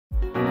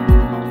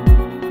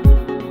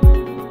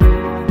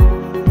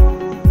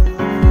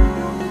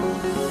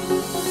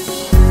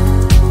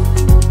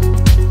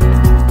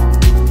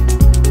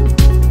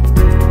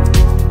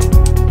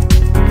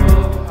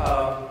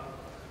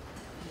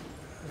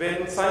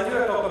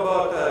Sanjay talked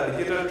about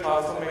digital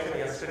transformation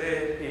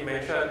yesterday. He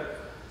mentioned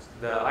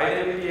the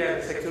identity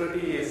and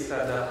security is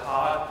at the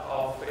heart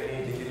of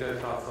any digital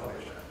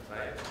transformation,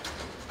 right?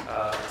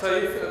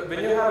 So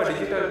when you have a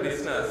digital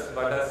business,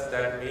 what does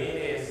that mean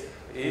is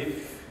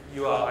if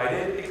your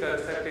identity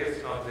concept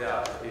is not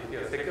there, if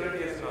your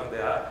security is not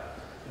there,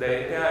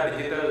 the entire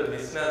digital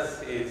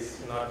business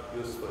is not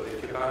useful.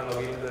 If you can't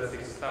log into the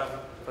system,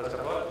 first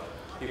of all,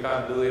 you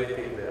can't do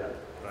anything there,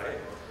 right?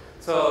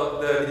 So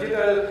the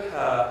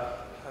digital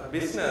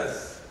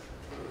business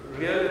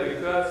really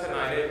requires an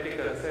identity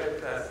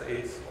concept as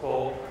its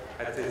core,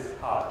 at its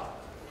heart.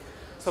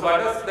 So what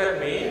does that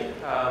mean?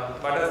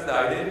 What does the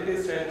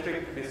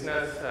identity-centric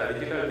business,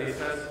 digital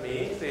business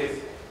means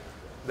is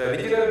the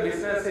digital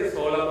business is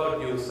all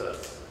about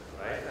users,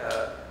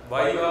 right?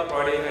 Why you are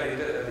providing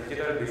a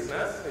digital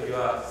business, you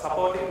are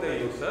supporting the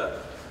user,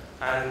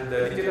 and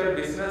the digital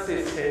business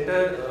is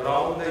centered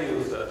around the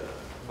user.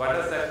 What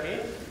does that mean?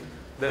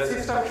 The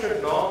system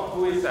should know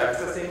who is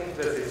accessing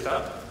the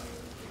system,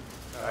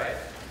 right?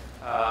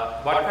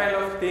 What kind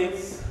of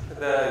things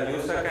the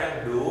user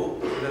can do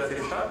in the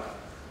system,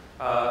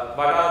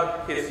 what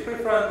are his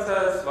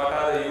preferences, what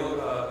are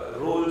the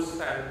rules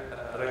and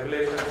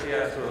regulations he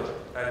has to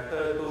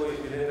adhere to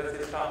within the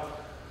system,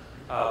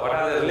 what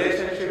are the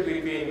relationship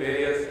between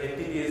various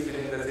entities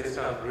within the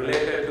system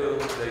related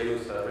to the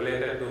user,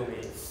 related to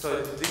me.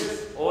 So this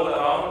is all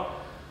around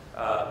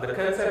the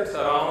concepts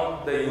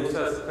around the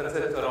users,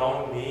 concepts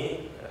around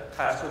me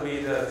has to be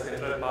the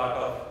central part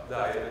of the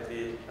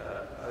identity,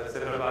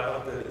 central part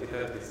of the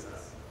digital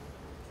business.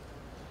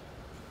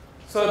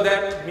 So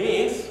that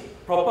means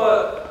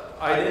proper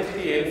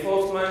identity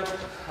enforcement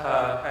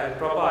and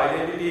proper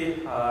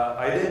identity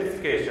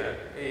identification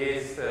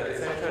is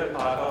essential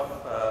part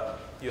of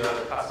your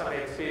customer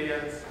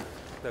experience,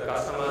 the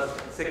customer's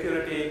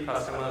security,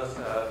 customer's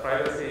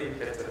privacy,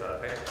 etc.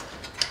 Right?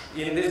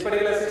 In this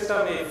particular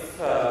system, if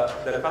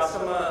the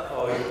customer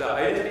or if the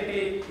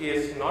identity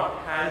is not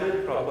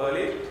handled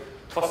properly,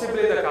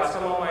 possibly the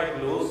customer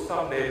might lose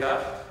some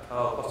data,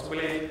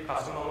 possibly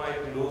customer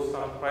might lose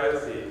some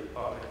privacy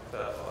on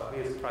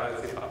his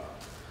privacy part.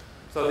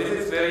 So this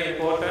is very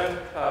important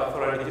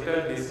for a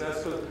digital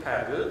business to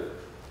handle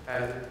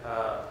and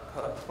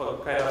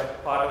for kind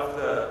of part of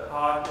the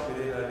heart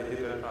within a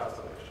digital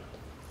transformation.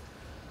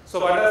 So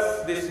what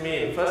does this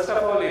mean? First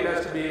of all, it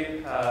has to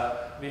be,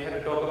 we have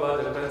to talk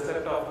about the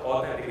concept of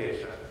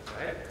authentication,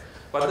 right?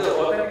 What the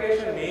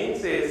authentication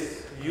means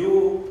is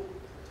you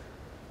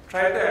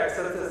try to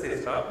access the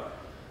system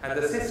and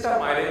the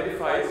system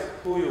identifies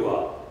who you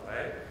are,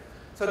 right?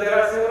 So there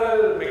are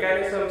several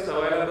mechanisms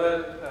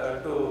available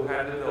to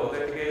handle the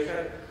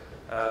authentication.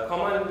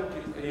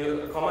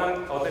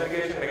 Common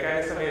authentication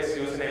mechanism is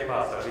username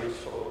password, which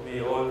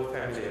we all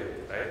familiar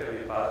with, right?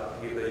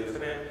 We give the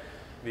username,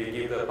 we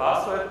give the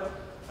password.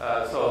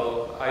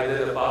 So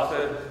either the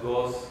password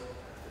goes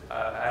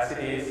as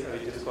it is,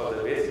 which is called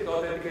the basic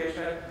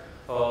authentication,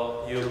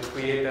 or you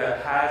create a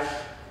hash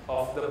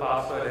of the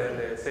password and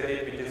then set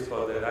it, which is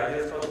called the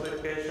digest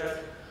authentication.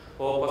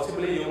 Or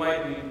possibly you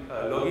might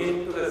log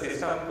into the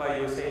system by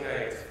using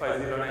an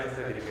X509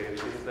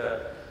 certificate, which is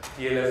the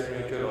TLS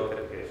mutual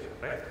authentication,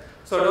 right?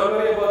 So don't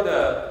worry about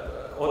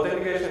the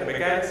authentication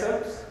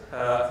mechanisms,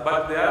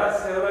 but there are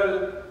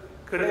several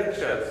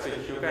credentials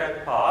which you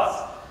can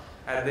pass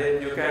and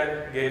then you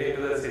can get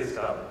into the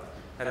system.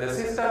 And the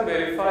system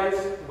verifies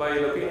by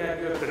looking at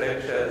your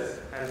credentials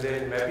and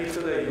then map it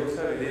to the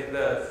user within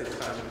the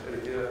system,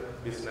 within the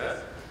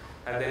business,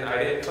 and then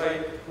identify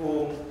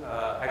who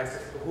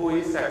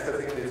is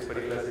accessing this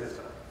particular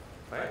system,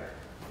 right?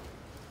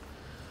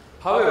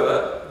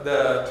 However,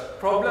 the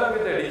problem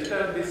with the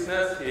digital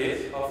business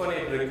is often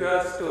it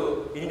requires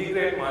to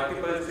integrate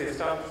multiple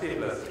systems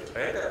seamlessly,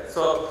 right?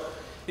 So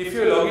if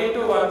you log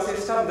into one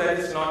system, that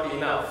is not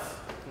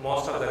enough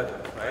most of the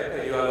time,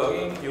 right?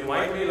 You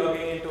might be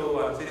logging into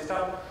one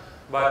system,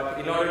 but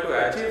in order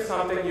to achieve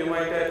something, you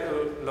might have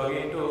to log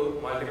into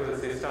multiple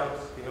systems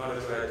in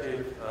order to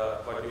achieve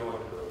what you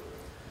want to do.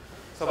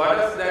 So what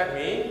does that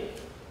mean?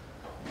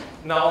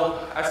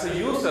 Now, as a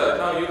user,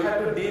 now you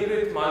have to deal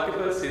with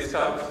multiple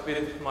systems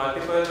with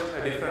multiple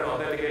different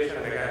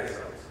authentication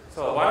mechanisms.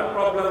 So one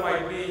problem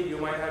might be you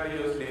might have to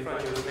use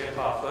different username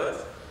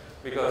passwords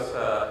because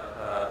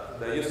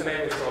the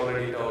username is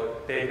already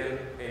taken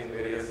in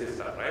various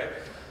systems, right?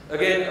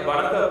 Again,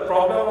 one of the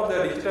problems of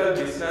the digital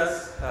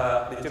business,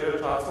 digital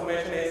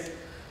transformation is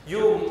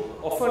you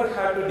often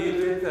have to deal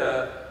with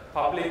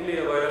publicly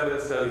available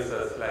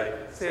services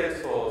like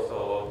Salesforce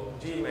or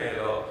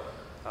Gmail or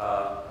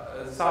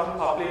some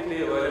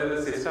publicly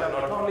available system,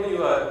 not only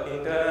your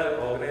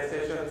internal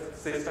organization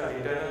system,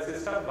 internal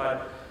system,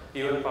 but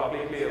even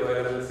publicly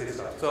available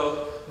system.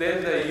 So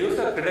then the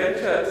user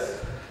credentials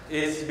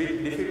is a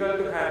bit difficult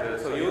to handle.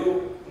 So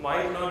you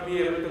might not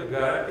be able to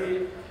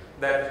guarantee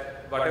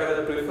that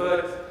whatever the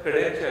preferred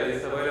credential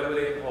is available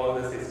in all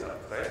the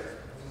systems, right?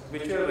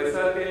 Which will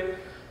result in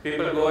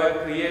people go and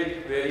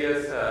create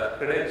various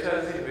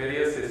credentials in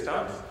various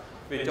systems,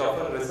 which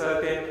often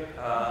result in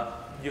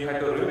you had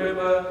to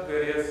remember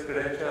various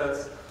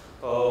credentials,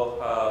 or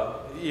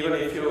even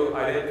if you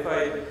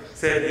identify,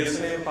 say,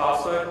 username,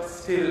 password,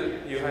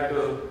 still you had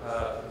to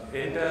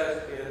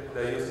enter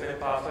the username,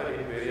 password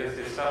in various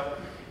systems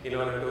in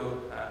order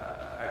to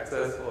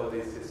access all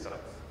these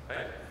systems,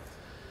 right?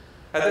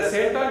 At the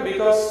same time,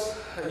 because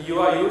you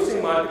are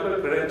using multiple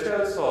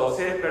credentials or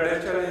same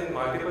credential in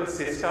multiple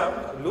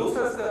systems,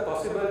 loses the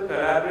possible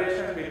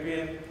collaboration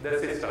between the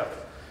systems.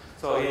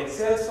 So in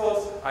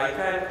Salesforce, I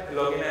can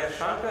log in as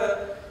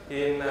Shankar.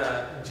 In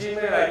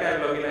Gmail, I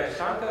can log in as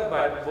Shankar,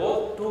 but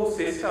both two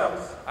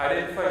systems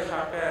identify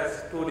Shankar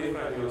as two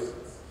different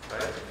users,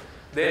 right?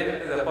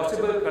 Then the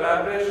possible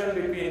collaboration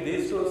between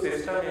these two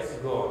systems is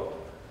gone.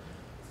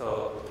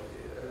 So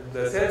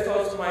the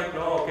Salesforce might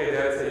know, okay,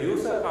 there is a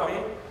user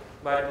coming,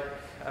 but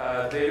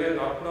they will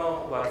not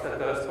know what's the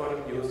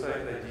corresponding user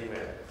in the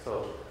Gmail.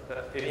 So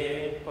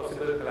any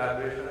possible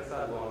collaborations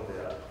are gone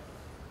there.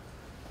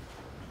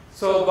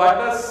 So what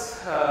does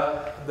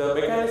the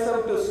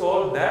mechanism to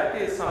solve that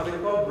is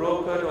something called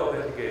brokered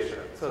authentication.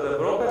 So the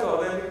brokered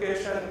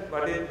authentication,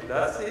 what it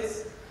does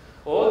is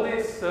all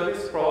these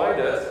service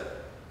providers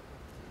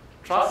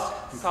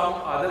trust some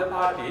other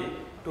party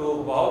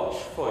to vouch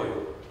for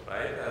you,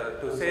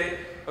 right? To say,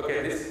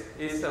 okay, this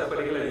is a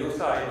particular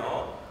user I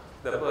know,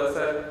 the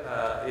person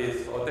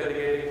is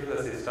authenticating to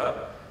the system,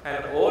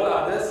 and all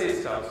other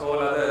systems, all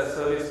other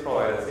service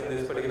providers, in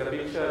this particular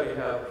picture we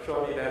have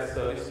shown it as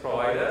service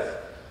providers.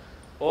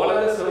 All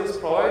other service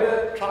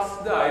providers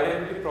trust the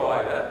identity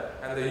provider,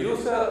 and the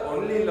user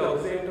only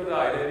logs into the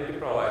identity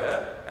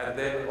provider, and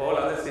then all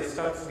other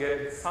systems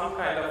get some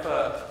kind of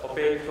a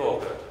opaque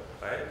token,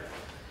 right?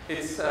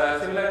 It's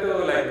similar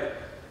to like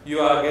you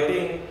are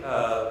getting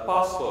a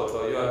passport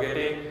or you are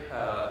getting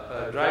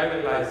a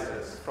driving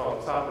license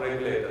from some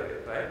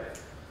regulator,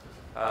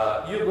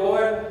 right? You go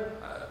and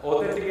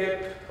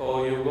authenticate,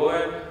 or you go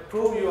and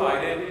prove your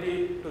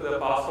identity to the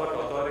passport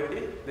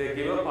authority. They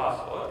give a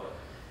passport.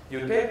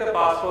 You take the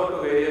passport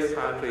to various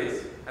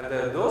countries, and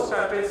those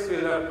countries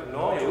will not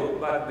know you,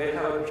 but they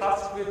have a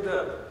trust with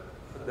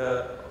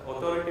the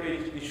authority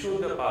which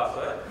issued the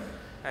passport,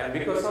 and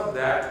because of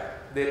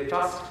that, they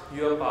trust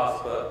your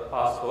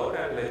passport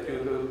and let you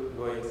to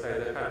go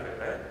inside the country,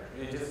 right?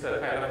 It's just a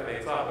kind of an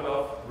example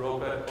of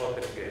brokered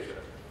authentication.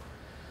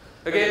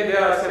 Again,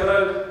 there are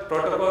several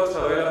protocols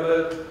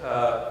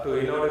available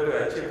in order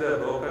to achieve the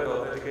brokered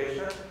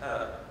authentication.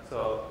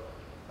 So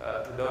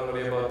don't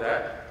worry about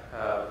that.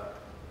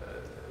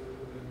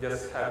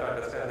 Just have to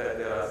understand that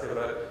there are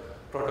several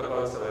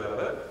protocols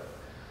available,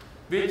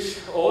 which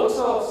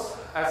also,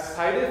 as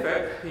side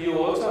effect, you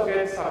also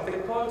get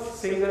something called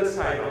single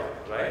sign-on,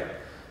 right?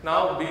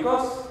 Now,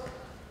 because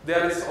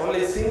there is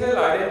only single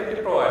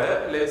identity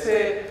provider, let's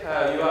say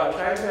you are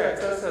trying to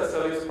access a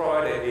service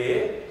provider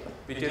A,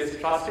 which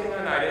is trusting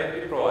an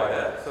identity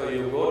provider. So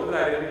you go to the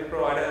identity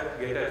provider,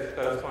 get a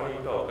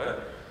corresponding token.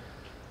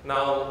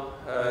 Now,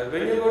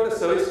 when you go to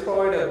service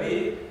provider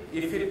B,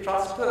 if you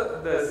trust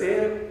the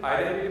same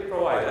identity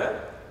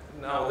provider,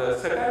 now the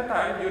second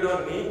time you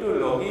don't need to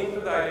log in to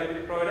the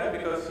identity provider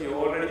because you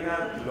already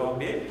have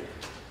logged in,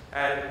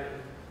 and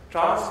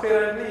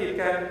transparently it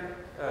can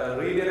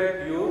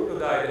redirect you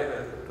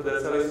to the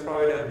service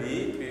provider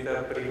B with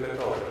a particular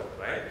token,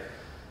 right?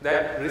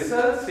 That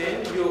results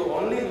in you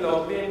only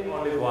logged in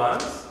only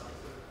once,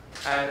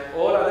 and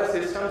all other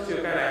systems you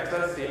can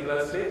access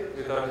seamlessly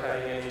without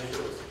having any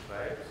issues,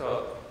 right?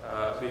 So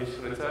which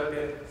result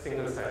in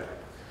single sign-on.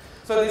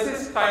 So this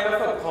is kind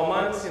of a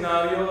common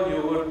scenario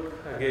you would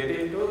get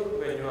into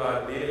when you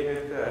are dealing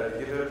with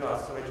digital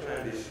transformation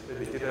and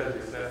digital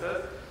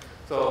businesses.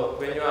 So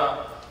when you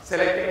are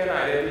selecting an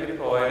identity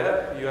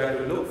provider, you have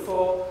to look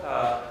for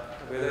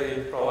whether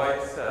it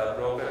provides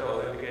brokered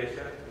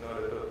authentication in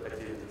order to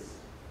achieve this.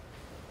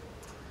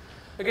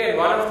 Again,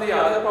 one of the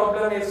other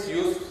problems is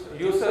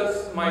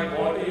users might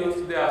want to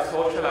use their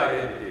social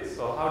identities.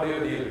 So how do you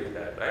deal with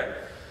that, right?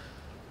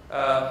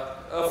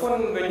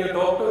 Often when you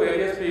talk to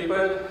various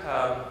people,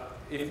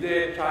 if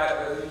they try,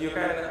 you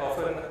can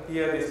often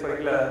hear this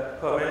particular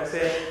comment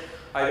saying,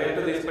 I went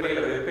to this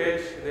particular web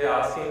page, they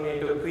are asking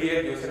me to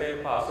create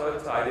username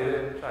passwords. I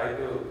didn't try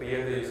to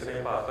create the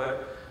username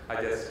password.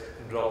 I just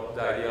dropped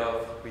the idea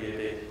of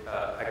creating,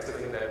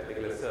 accessing that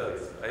particular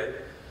service, right?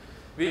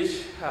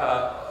 Which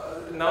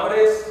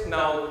nowadays,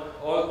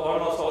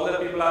 almost all the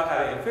people are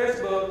having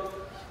Facebook,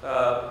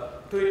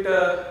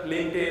 Twitter,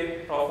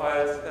 LinkedIn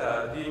profiles,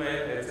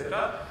 Gmail,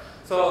 etc.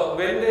 So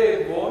when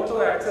they want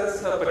to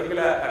access a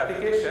particular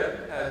application,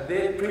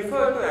 they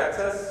prefer to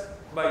access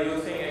by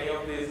using any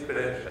of these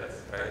credentials,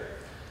 right?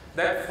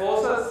 That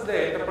forces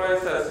the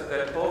enterprises,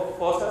 that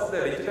forces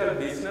the digital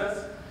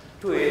business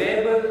to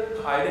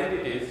enable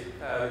identities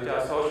which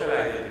are social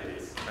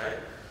identities, right?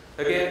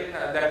 Again,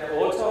 that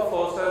also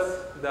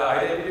forces the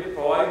identity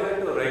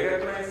provider to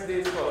recognize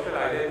these social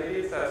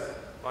identities as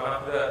one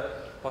of the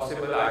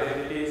possible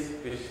identities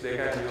which they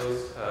can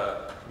use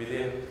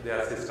within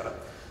their system.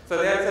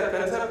 So there is a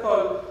concept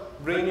called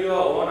bring your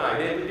own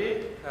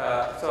identity.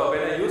 So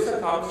when a user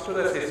comes to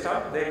the system,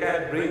 they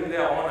can bring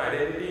their own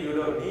identity. You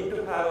don't need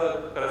to have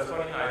a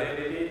corresponding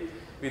identity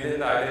within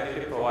the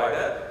identity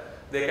provider.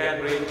 They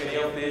can bring any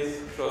of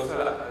these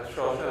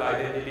social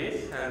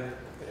identities and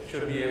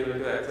should be able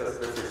to access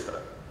the system.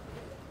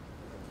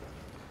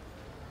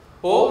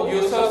 Or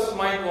users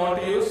might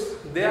want to use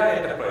their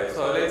enterprise.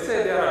 So let's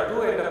say there are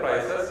two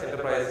enterprises,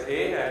 enterprise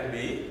A and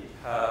B.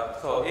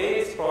 So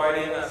A is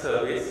providing a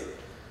service,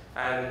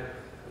 and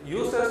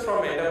users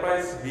from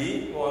enterprise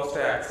B wants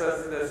to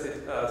access the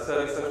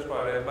services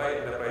provided by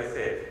enterprise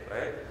A,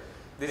 right?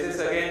 This is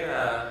again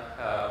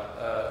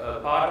a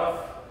part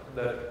of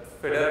the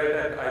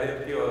federated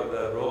identity or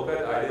the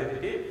brokered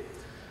identity.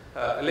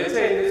 Let's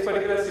say in this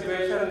particular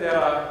situation there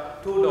are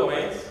two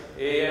domains,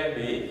 A and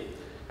B,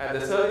 and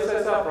the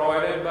services are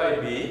provided by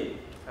B.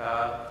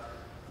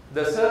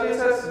 The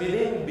services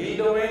within B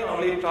domain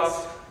only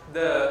trust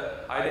the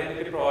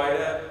identity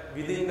provider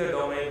within the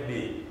domain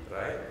B,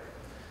 right?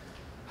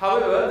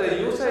 However, the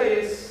user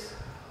is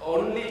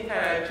only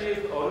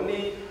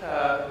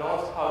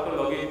knows how to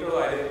log into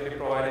identity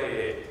provider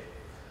A.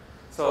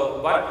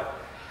 So what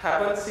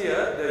happens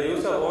here, the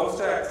user wants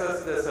to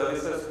access the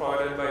services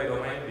provided by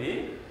domain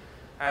B,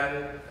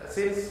 and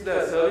since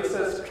the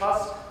services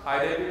trust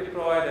identity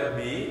provider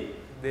B,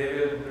 they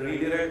will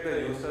redirect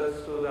the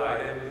users to the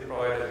identity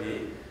provider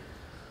B.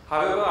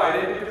 However,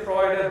 identity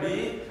provider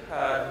B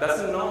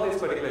doesn't know this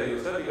particular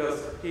user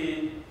because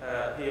he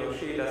or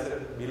she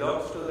doesn't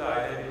belongs to the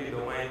identity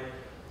domain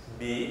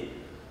B.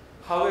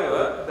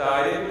 However, the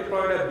identity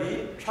provider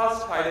B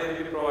trusts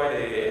identity provider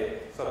A.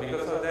 So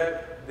because of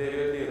that, they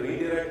will be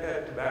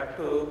redirected back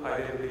to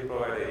identity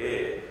provider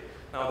A.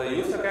 Now the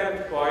user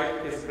can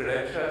provide his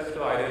credentials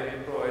to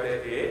identity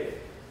provider A,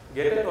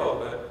 get a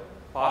token,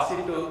 pass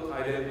it to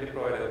identity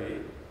provider B,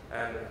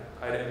 and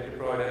identity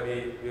provider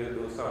B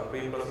will do some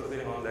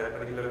pre-processing on that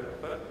particular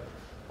token,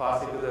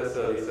 pass it to the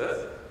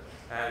services,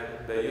 and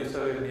the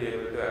user will be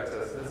able to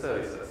access the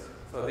services.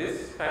 So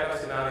these kind of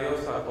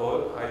scenarios are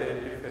called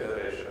identity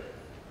federation.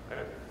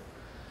 Right?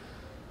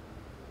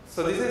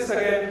 So this is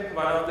again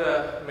one of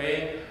the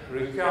main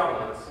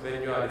requirements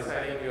when you are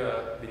designing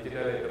your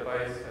digital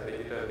enterprise and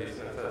digital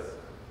businesses,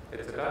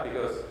 etc.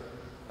 Because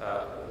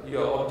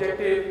your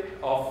objective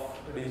of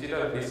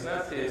digital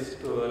business is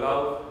to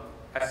allow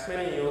as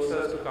many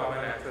users to come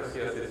and access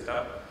your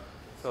system.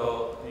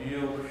 So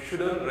you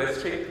shouldn't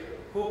restrict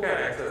who can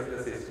access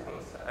the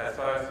systems. As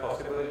far as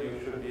possible, you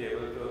should be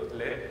able to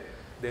let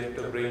them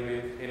to bring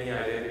with any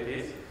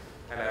identities,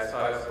 and as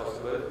far as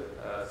possible,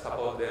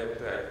 support them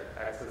to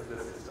access the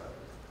system.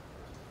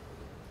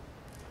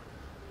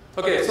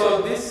 Okay,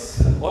 so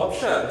these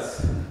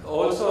options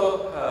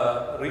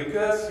also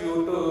requires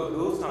you to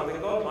do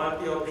something called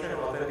multi-option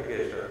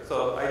authentication.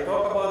 So I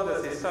talk about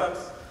the systems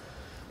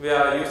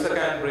where user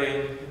can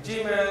bring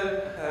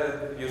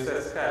Gmail,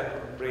 users can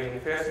bring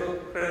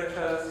Facebook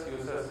credentials,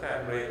 users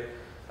can bring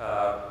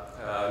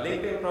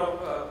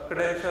LinkedIn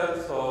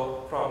credentials,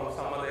 or from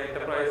some other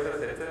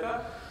enterprises,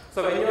 etc.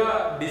 So when you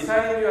are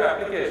designing your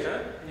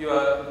application,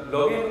 your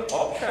login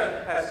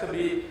option has to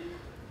be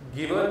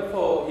given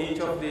for each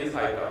of these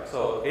items.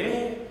 So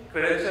any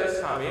credentials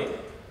coming,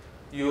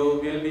 you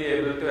will be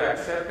able to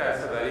accept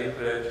as a valid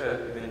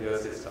credential within your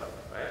system,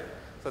 right?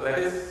 So that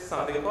is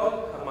something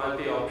called a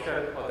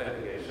multi-option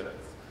authentication.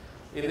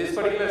 In this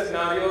particular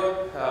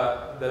scenario,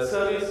 the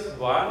service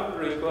 1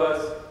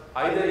 requires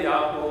either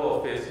Yahoo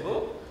or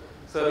Facebook.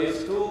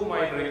 Service 2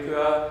 might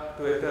require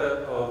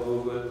Twitter or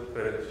Google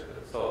credentials.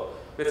 So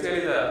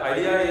basically the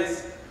idea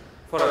is,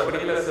 for a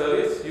particular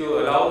service, you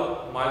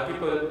allow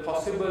multiple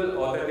possible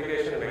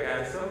authentication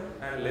mechanisms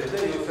and let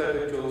the user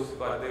to choose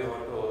what they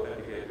want to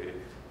authenticate with,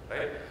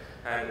 right?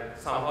 And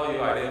somehow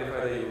you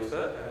identify the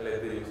user and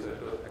let the user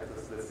to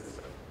access the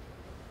system.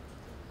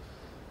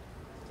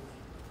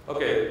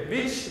 Okay,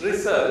 which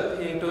result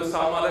into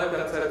some other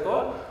concept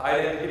called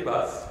identity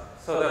bus.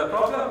 So the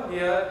problem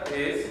here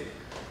is,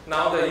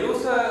 now the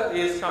user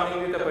is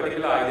coming with a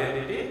particular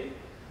identity.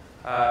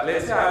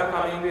 Let's say I am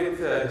coming with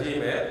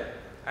Gmail,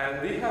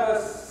 and we have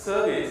a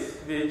service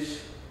which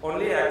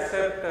only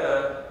accepts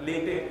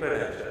LinkedIn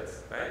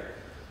credentials, right?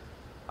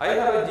 I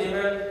have a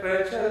Gmail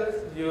credentials,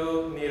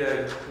 you need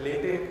a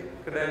LinkedIn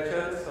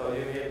credentials, or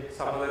you need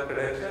some other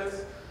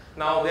credentials.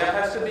 Now there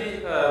has to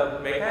be a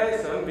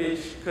mechanism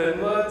which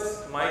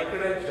converts my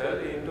credential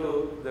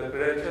into the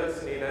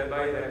credentials needed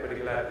by that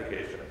particular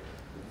application.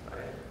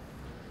 Right?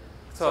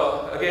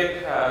 So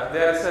again,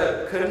 there is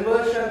a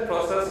conversion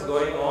process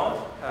going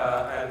on,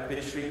 and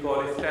which we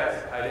call it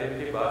as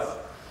identity bus.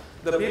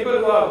 The people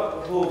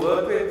who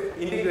work with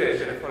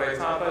integration, for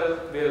example,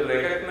 will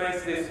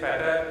recognize this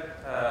pattern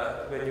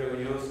when you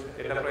use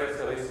enterprise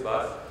service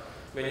bus.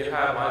 When you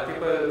have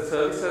multiple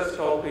services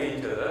talk to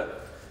each other,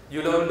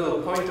 you don't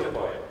do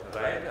point-to-point,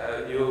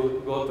 right?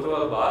 You go through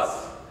a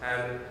bus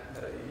and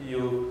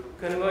you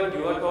convert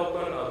your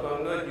token or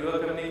convert your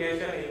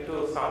communication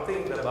into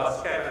something the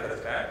bus can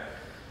understand,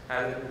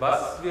 and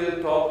bus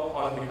will talk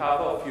on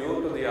behalf of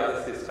you to the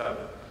other system.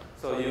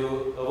 So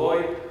you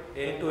avoid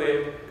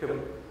end-to-end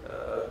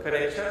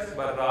connections,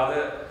 but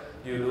rather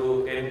you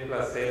do n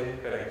plus n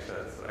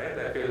connections, right?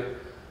 That will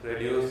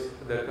reduce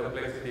the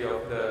complexity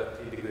of the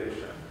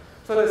integration.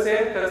 So the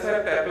same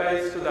concept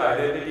applies to the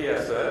identity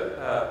as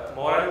well.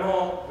 More and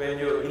more, when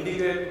you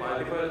integrate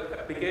multiple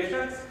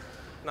applications,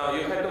 now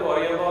you have to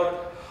worry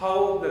about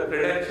how the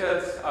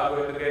credentials are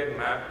going to get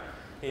mapped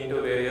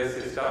into various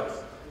systems,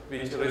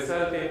 which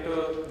result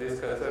into this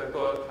concept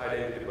called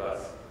identity bus,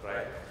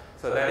 right?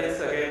 So that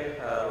is again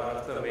one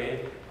of the main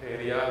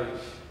area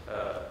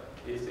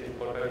which is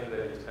important in the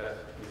digital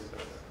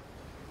business.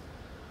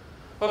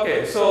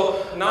 Okay,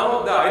 so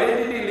now the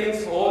identity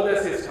links all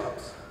the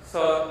systems.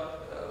 So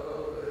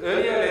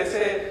earlier, let's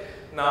say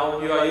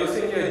now you are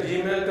using your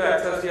Gmail to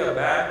access your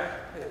bank,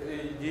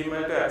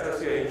 Gmail to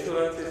access your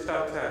insurance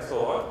systems and so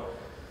on.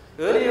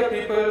 Earlier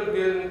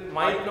people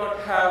might not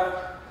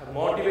have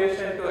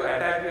motivation to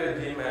attack your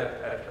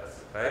Gmail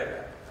address, right?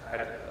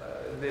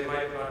 They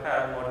might not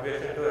have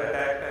motivation to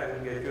attack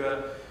and get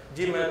your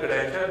Gmail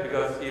credential,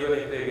 because even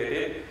if they get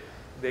it,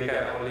 they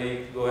can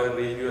only go and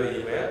read your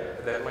email.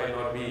 That might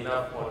not be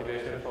enough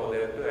motivation for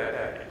them to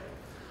attack it.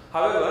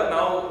 However,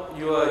 now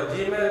your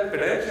Gmail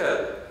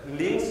credential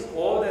links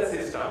all the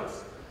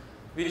systems,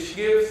 which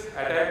gives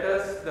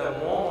attackers the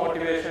more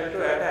motivation to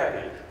attack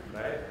it,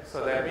 right?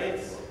 So that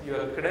means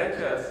your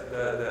credentials,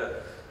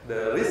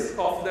 the risk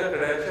of the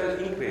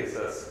credential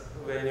increases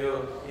when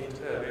you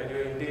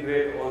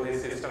integrate all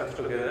these systems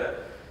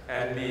together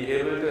and be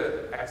able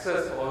to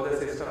access all the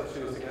systems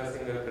using a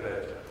single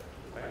credential,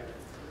 right?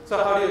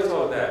 So how do you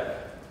solve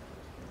that?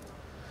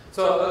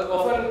 So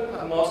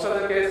often, most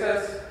of the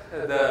cases,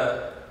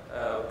 the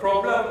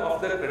problem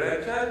of the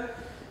credential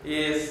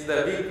is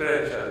the weak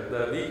credential.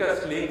 The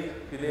weakest link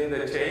within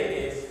the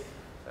chain is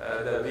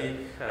the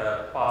weak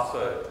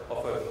password,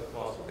 often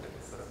most of the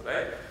cases,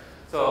 right?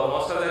 So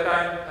most of the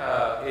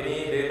time,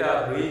 any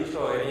data breach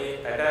or any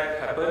attack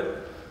happen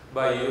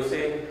by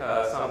using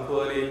some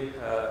poorly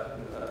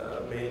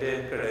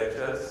maintained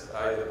credentials.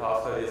 Either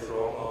password is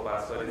wrong or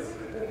password is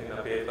written in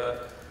a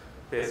paper,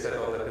 pasted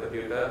on the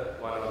computer,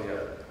 one or the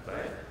other,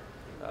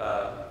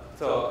 right?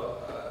 So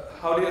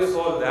how do you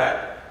solve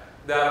that?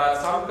 There are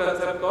some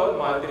concepts called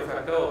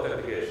multi-factor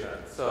authentication.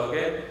 So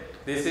again,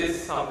 this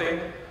is something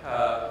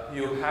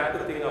you have to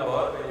think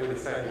about when you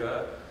design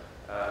your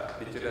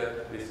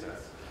digital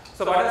business.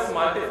 So what does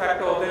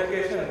multi-factor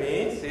authentication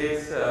means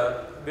is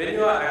when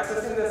you are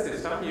accessing the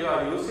system, you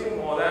are using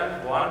more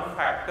than one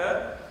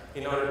factor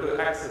in order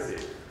to access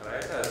it,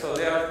 right? So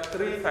there are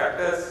three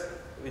factors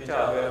which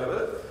are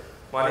available.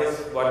 One is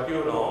what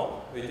you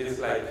know, which is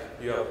like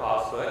your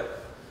password,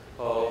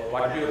 or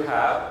what you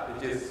have,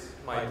 which is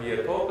might be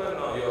a token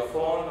or your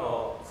phone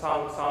or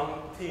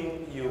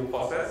something you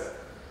possess,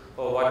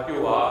 or what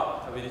you are,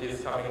 which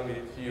is coming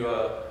with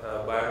your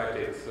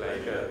biometrics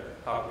like a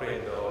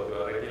thumbprint or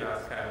your retina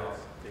scan or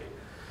something.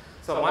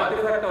 So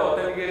multi-factor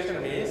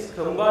authentication means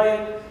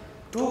combine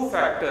two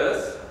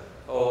factors,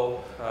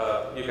 or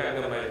you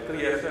can combine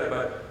three as well,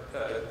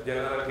 but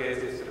general case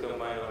is to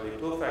combine only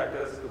two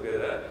factors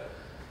together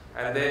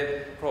and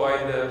then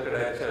provide the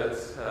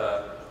credentials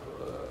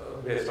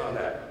based on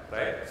that,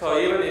 right? So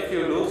even if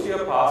you lose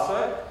your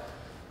password,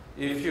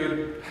 if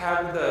you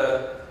have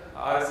the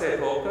RSA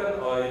token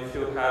or if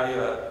you have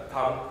your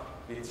thumb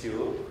with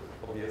you,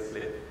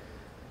 obviously,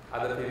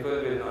 other people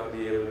will not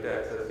be able to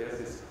access your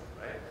system,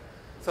 right?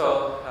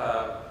 So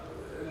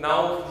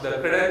now the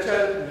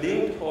credential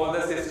linked all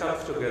the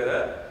systems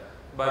together,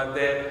 but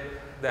then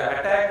the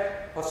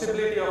attack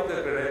possibility of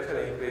the credential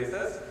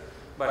increases,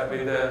 but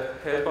with the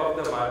help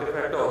of the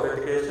multi-factor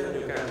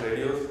authentication, you can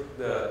reduce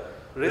the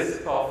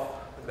risk of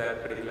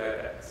that particular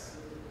attacks.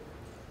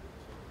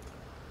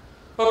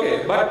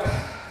 Okay, but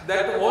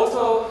that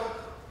also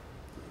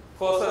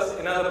causes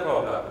another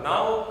problem.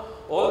 Now,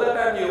 all the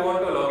time you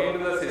want to log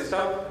into the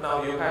system,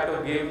 now you have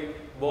to give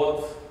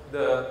both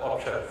the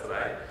options,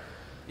 right?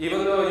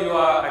 Even though you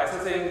are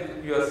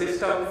accessing your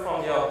system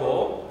from your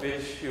home,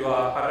 which you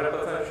are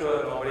 100%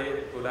 sure nobody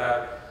would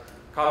have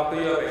come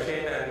to your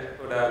machine and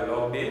would have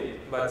logged in,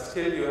 but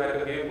still you have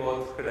to give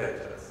both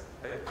credentials,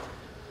 right?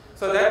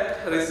 So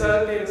that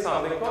results in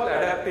something called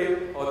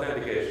adaptive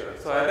authentication.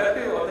 So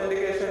adaptive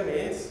authentication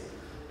means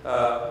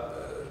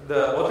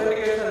the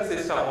authentication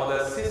system or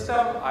the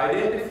system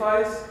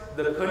identifies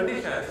the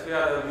conditions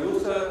where the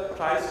user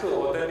tries to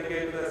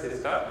authenticate to the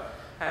system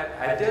and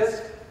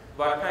adjust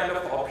what kind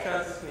of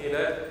options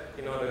needed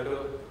in order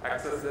to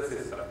access the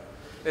system.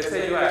 Let's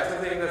say you are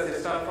accessing the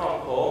system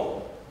from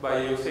home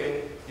by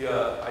using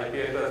your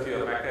IP address,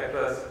 your MAC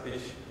address,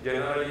 which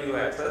generally you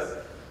access.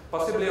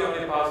 Possibly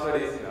only password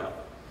is enough.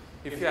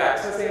 If you are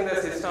accessing the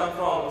system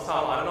from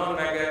some unknown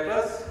MAC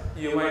address,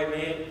 you might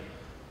need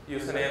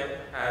username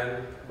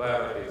and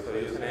biometrics, so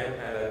username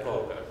and a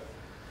token.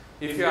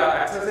 If you are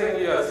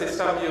accessing your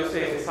system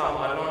using some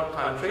unknown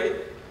country,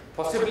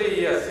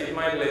 possibly yes, it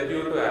might let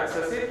you to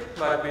access it,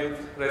 but with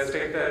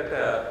restricted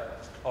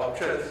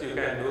options you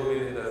can do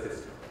within the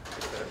system,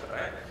 etc.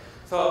 Right?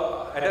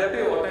 So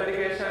adaptive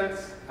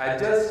authentications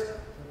adjust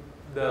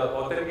the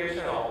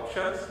authentication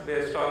options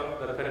based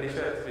on the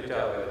conditions which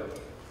are available.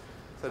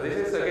 So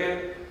this is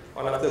again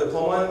one of the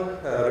common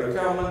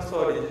requirements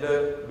for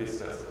digital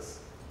businesses.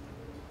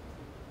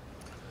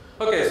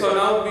 Okay, so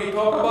now we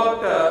talk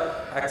about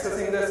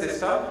accessing the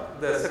system.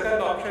 The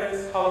second option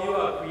is how you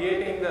are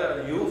creating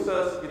the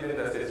users within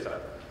the system,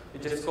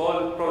 which is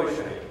called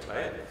provisioning,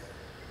 right?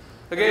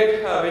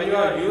 Again, when you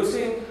are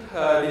using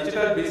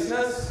digital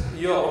business,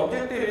 your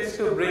objective is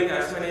to bring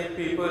as many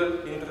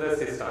people into the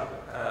system.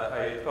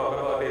 I talked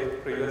about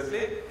it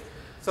previously.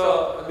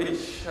 So,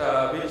 which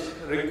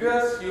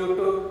requires you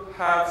to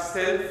have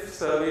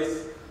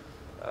self-service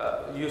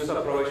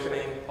user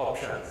provisioning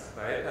options,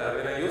 right?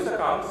 When a user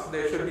comes,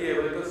 they should be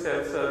able to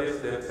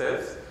self-service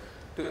themselves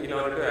in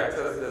order to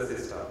access the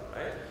system,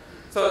 right?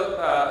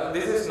 So,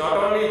 this is not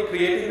only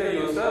creating the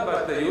user,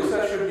 but the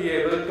user should be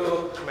able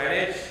to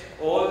manage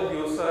all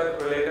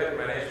user-related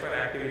management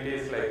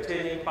activities like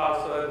changing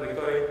password,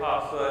 recovering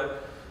password,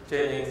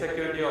 changing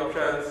security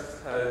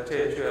options,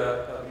 change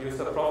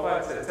user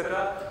profiles,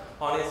 etc.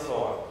 on its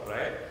own,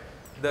 right?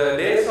 The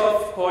days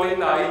of calling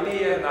the IT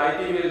and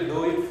IT will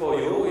do it for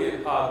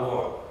you are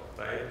gone,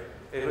 right?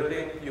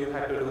 Everything you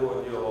have to do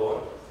on your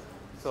own.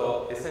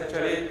 So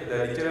essentially,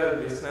 the digital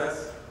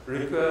business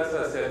requires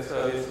a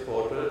self-service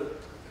portal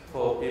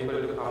for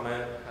people to come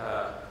and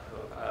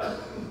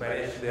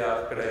manage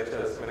their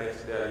credentials,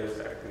 manage their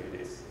user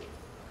activities.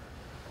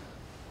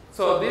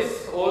 So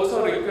this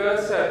also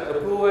requires an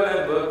approval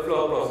and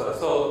workflow process.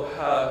 So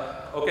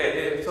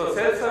okay, so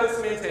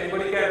self-service means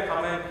anybody can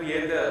come and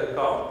create the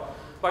account,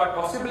 but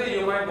possibly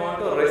you might want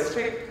to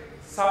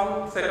restrict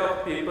some set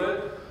of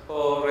people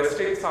or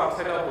restrict some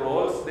set of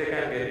roles they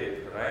can get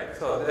it, right?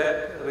 So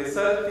that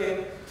results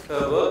in the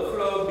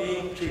workflow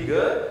being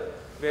triggered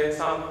when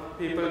some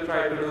people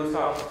try to do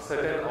some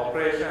certain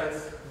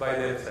operations by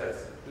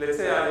themselves. Let's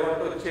say I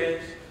want to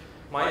change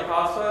my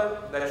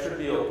password, that should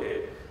be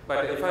okay.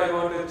 But if I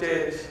want to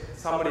change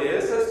somebody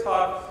else's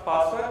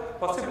password,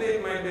 possibly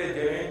it might be a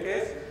genuine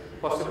case,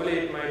 possibly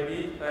it might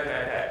be an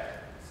attack.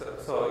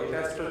 So it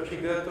has to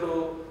trigger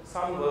through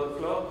some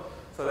workflow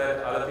so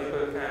that other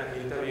people can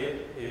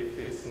intervene if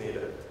it's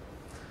needed.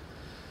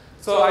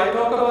 So I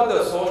talk about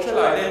the social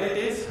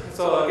identities.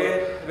 So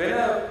again, when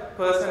a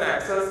person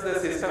accesses the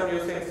system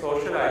using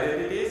social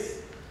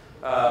identities,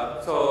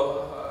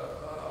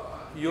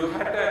 you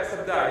have to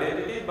accept the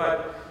identity,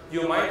 but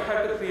you might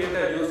have to create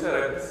a user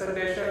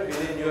representation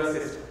within your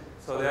system.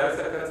 So there is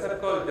a concept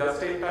called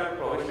just-in-time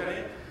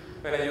provisioning.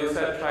 When a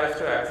user tries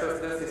to access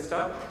the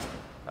system,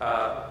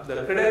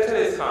 the credential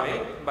is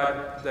coming,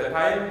 but the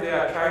time they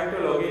are trying to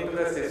log into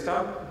the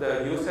system,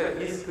 the user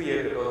is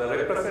created, or the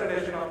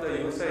representation of the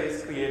user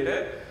is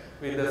created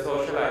with the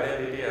social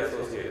identity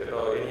associated,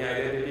 or any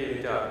identity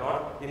which are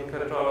not in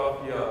control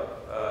of your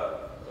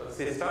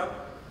system.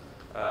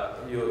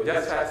 You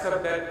just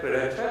accept that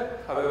credential,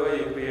 however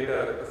you create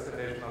a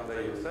representation of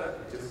the user,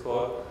 which is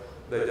called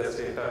the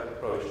just-in-time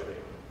provisioning.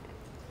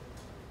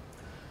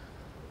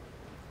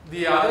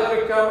 The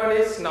other requirement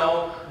is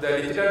now the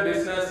digital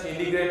business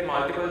integrate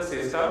multiple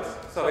systems.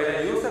 So when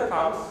a user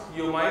comes,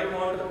 you might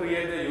want to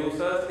create the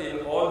users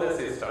in all the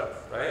systems,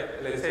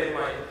 right? Let's say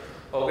my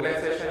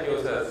organization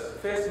uses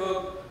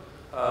Facebook,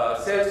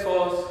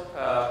 Salesforce,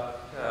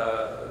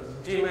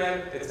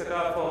 Gmail,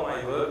 etc. for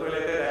my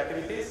work-related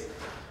activities.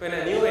 When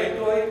a new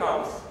employee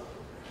comes,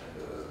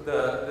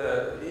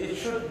 it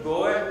should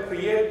go and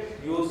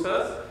create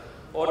users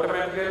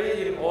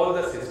automatically in all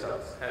the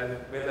systems. And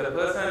when the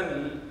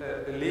person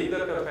leaves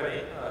the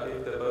company,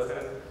 if the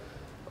person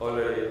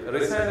already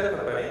resigned the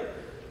company,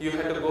 you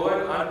have to go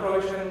and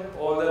unprovision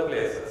all the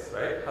places,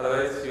 right?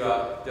 Otherwise, you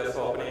are just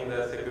opening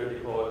the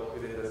security hole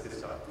within the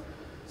system.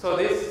 So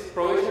these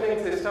provisioning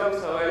systems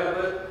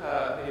available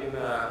in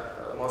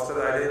most of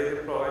the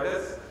identity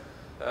providers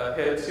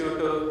helps you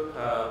to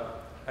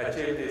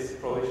achieve this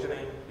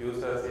provisioning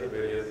users in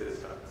various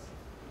systems.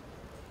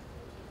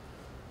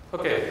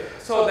 Okay,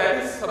 so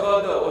that is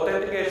about the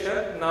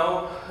authentication.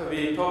 Now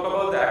we talk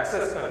about the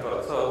access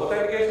control. So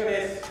authentication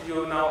is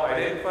you now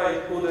identify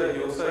who the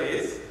user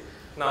is.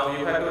 Now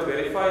you have to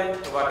verify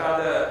what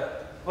are the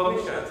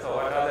permissions or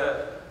what are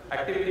the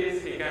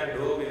activities he can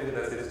do within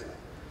the system.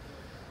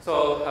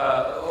 So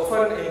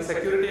often in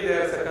security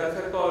there is a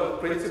concept called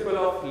principle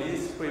of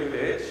least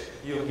privilege.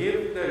 You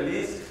give the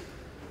least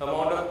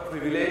amount of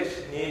privilege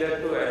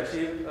needed to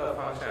achieve a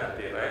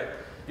functionality, right?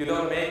 You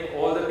don't make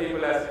all the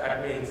people as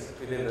admins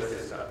within the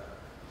system.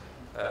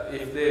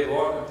 If they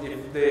want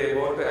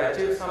to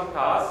achieve some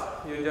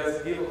task, you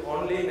just give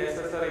only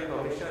necessary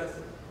permissions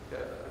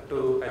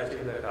to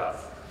achieve the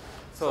task.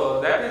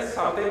 So that is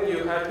something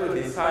you have to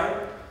design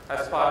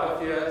as part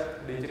of your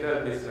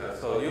digital business.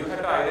 So you have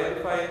to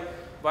identify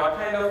what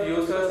kind of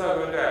users are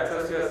going to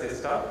access your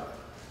system,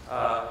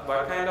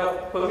 what kind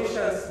of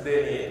permissions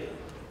they need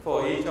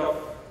for each of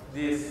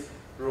these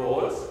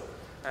roles,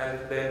 and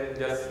then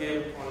just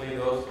give only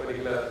those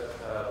particular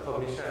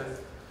permissions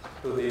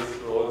to these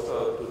roles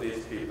or to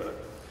these people.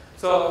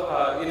 So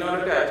in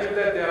order to achieve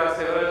that, there are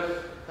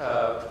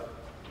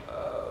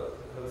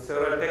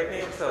several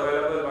techniques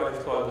available. One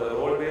is called the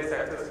role-based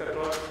access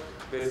control,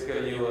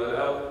 basically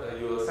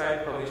you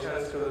assign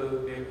permissions to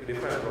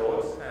different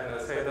roles and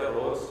assign the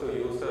roles to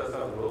users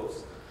or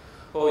groups.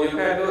 Or you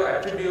can do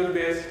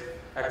attribute-based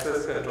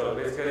access control.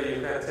 Basically,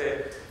 you can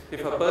say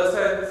if a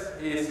person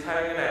is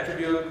having an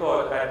attribute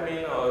called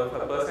admin, or if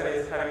a person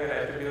is having an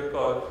attribute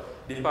called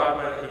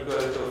department equal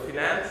to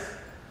finance,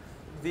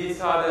 these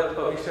are the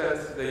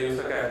permissions the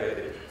user can get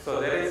it.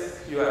 So there is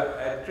you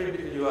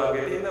are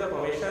getting the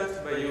permissions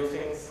by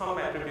using some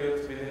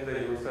attributes within the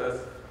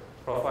user's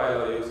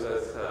profile or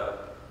user's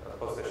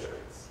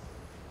possessions.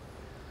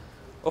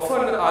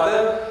 Often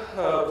other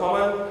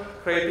common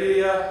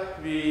criteria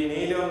we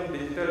need on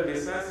digital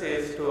business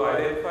is to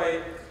identify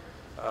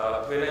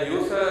when a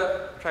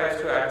user tries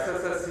to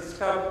access a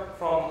system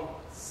from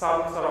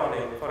some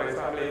surrounding. For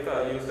example, if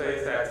a user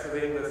is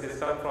accessing the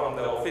system from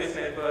the office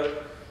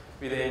network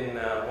within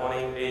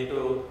morning 8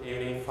 to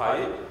evening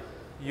 5,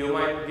 you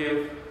might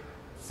give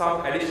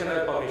some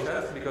additional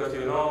permissions because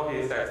you know he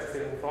is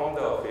accessing from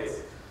the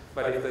office.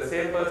 But if the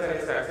same person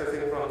is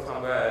accessing from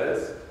somewhere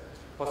else,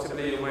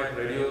 possibly you might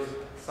reduce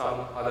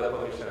some other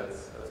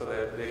permissions so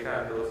that they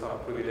can do some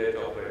privileged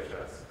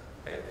operations.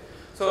 Okay?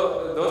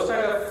 So those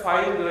kind of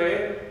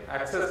fine-grained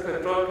access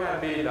control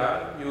can be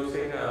done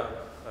using a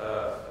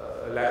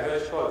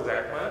language called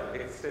XACMAN,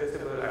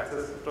 Extensible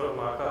Access Control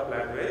Markup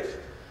Language,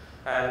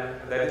 and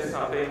that is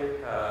something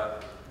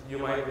you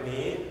might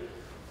need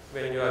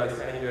when you are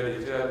designing your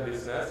digital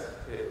business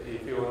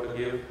if you want to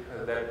give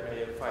that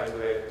many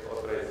fine-grained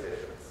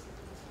authorizations.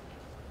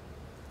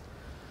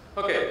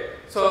 Okay,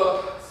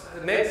 so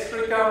next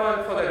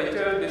requirement for the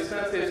digital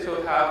business is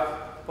to have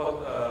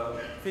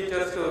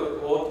features to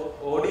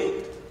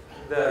audit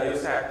the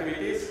user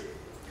activities.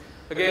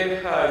 Again,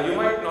 you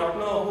might not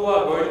know who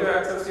are going to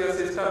access your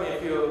system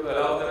if you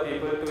allow the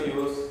people to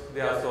use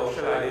their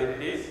social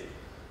identities.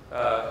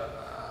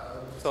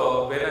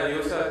 So when a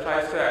user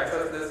tries to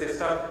access the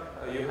system,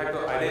 you have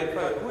to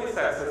identify who is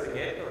accessing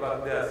it,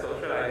 what their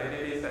social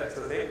identity is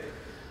accessing,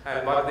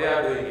 and what they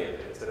are doing it,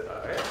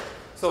 etc. Right?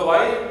 So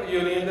why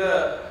you need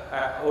the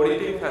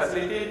auditing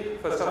facility?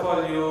 First of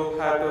all, you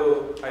have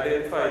to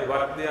identify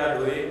what they are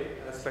doing,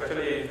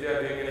 especially if they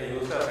are doing any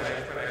user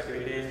management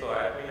activities or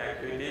admin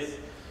activities.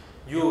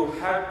 You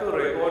have to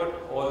record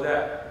all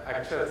the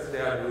actions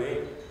they are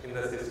doing in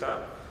the system.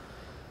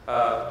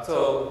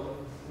 So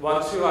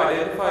once you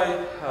identify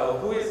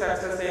who is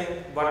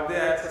accessing, what they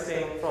are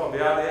accessing, from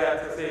where they are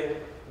accessing,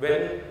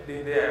 when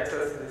did they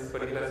access this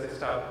particular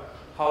system,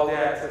 how they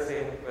are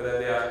accessing, whether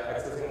they are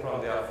accessing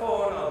from their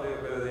phone or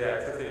whether they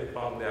are accessing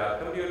from their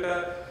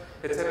computer,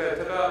 etc.,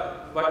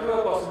 etc.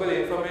 Whatever possible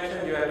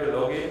information you have to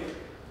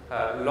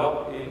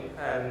log in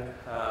and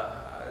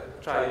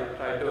try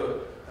to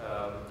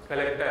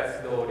collect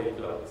as the audit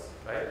logs.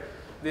 Right?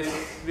 This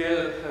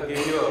will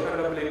give you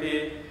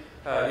accountability.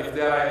 If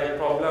there are any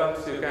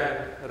problems, you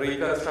can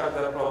reconstruct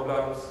the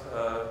problems.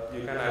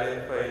 You can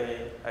identify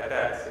any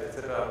attacks,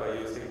 etc., by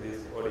using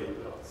these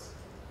audit logs.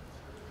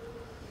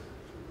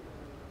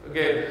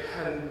 Again,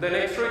 and the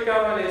next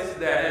requirement is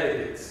the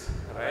analytics.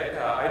 Right?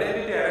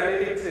 Identity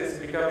analytics is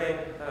becoming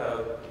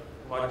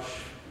much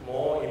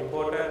more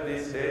important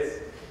these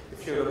days.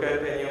 If you look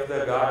at any of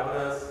the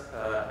Gartner's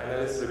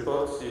analyst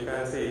reports, you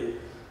can see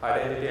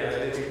identity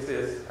analytics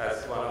is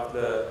as one of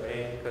the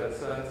main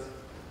concerns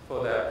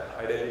for the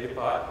identity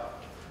part.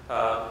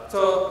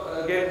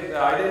 So again, the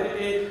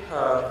identity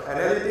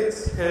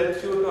analytics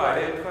helps you to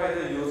identify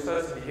the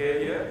user's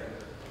behavior,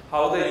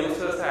 how the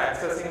users are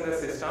accessing the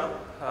system,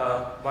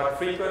 what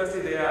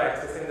frequency they are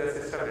accessing the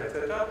system,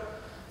 etc.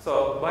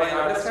 So by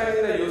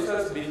understanding the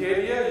user's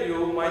behavior,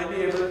 you might be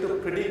able to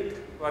predict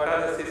what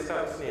are the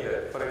systems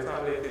needed. For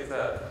example, if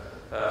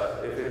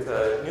it's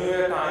a New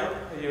Year time,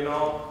 you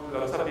know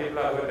lots of people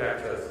are going to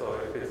access. So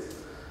if it's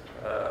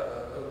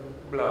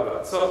blah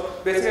blah. So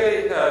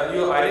basically,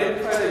 you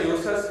identify the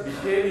user's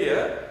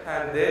behavior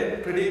and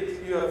then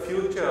predict your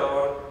future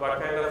on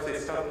what kind of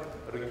system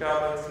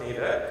requirements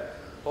needed.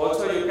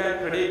 Also, you can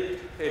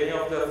predict any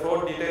of the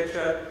fraud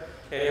detection,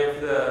 any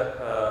of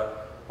the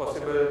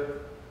possible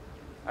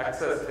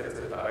access,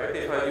 etc. Right?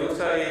 If a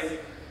user is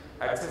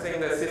accessing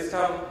the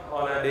system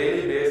on a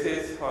daily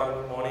basis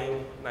on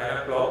morning 9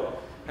 o'clock,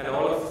 and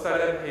all of a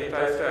sudden he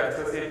tries to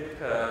access it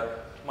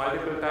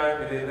multiple times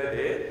within the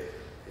day,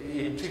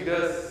 it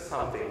triggers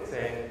something,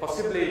 saying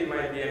possibly it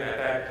might be an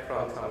attack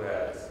from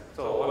somewhere else.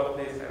 So all of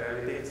these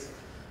analytics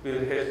will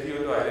help you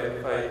to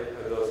identify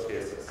those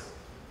cases.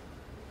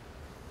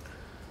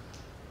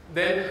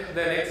 Then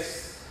the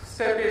next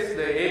step is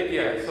the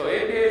API. So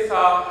APIs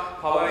are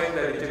powering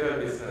the digital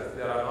business.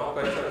 There are no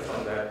questions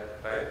on that,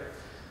 right?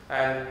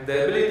 And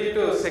the ability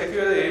to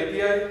secure the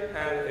API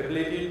and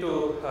ability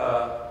to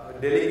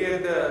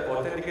delegate the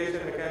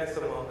authentication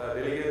mechanism,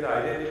 delegate the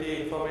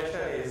identity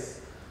information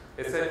is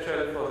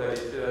essential for the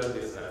digital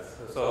business.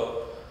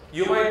 So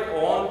you might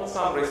own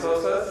some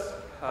resources.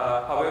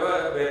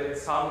 However, when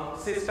some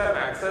system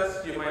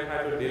access, you might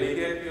have to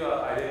delegate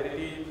your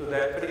identity to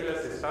that particular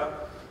system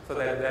so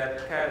that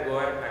that can go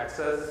and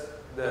access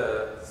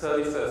the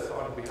services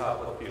on behalf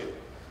of you.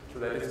 So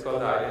that is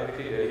called the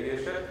identity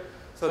delegation.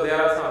 So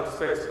there are some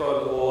specs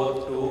called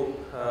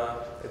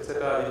WSO2,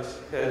 etc., which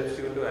helps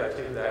you to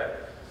achieve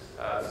that.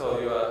 So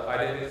your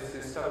identity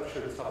system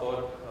should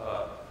support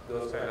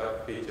those kind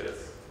of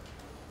features.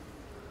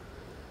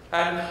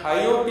 And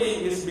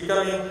IoT is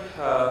becoming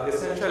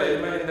essential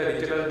element in the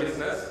digital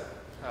business.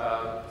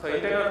 So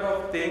Internet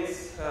of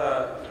Things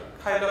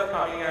kind of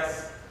coming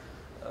as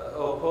a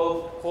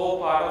core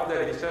part of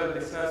the digital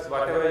business.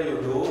 Whatever you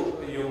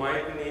do, you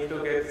might need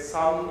to get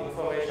some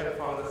information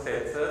from the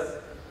sensors,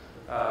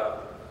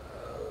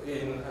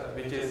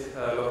 which is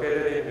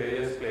located in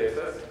various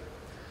places,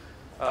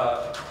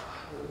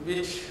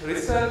 which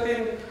result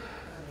in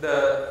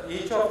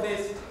each of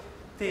these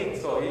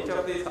things, or each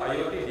of these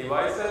IoT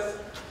devices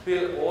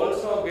will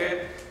also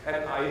get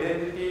an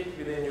identity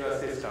within your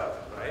system,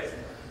 right?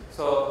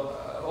 So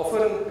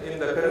often in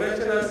the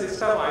conventional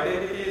system,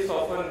 identity is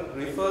often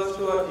refers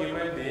to a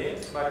human being,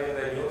 but in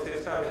the new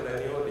system, in the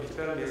new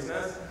digital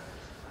business,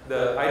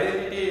 the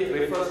identity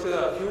refers to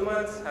the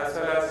humans as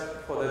well as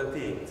for the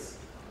things,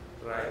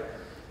 right?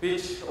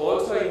 Which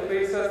also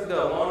increases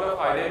the amount of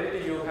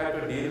identity you have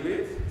to deal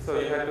with. So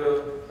you have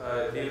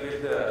to deal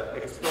with the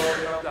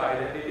explosion of the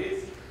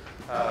identities.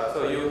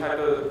 So you have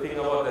to think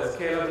about the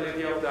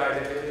scalability of the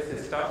identity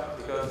system,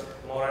 because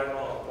more and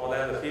more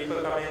than the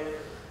people coming,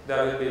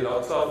 there will be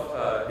lots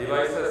of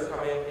devices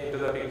coming into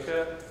the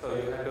picture. So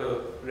you have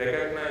to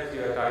recognize,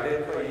 you have to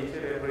identify each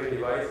and every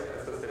device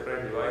as a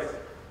separate device.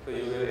 So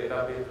you will end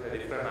up with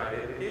different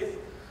identities.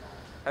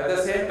 At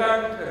the same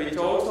time, which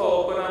also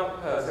open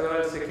up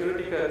several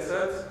security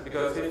concerns,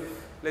 because if,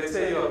 let's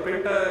say, your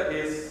printer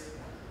is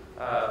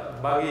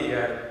buggy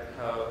and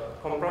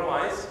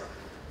compromised,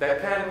 that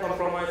can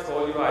compromise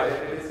all your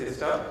identity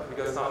system,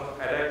 because some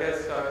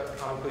attackers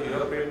come to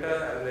your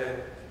printer and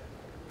then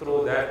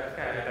through that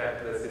can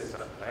attack the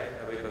system,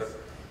 right? Because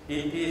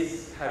it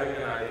is having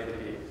an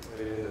identity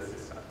within the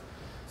system.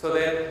 So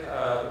then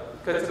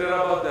consider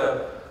about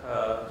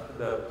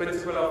the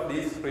principle of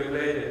least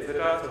privilege,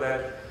 etc., so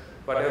that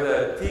whatever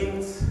the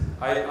things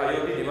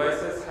IoT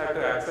devices have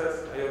to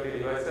access, IoT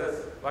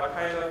devices, what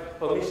kind of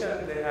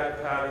permission they have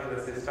to have in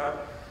the system,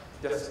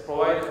 just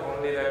provide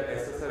only that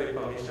necessary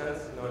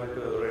permissions in order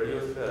to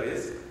reduce the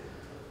risk,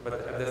 but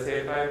at the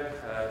same time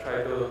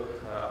try to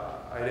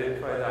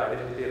identify the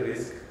identity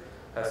risk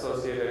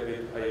associated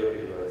with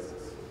IoT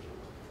devices.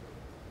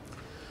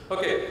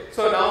 Okay,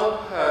 so now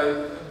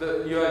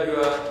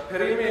your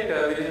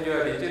perimeter within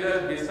your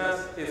digital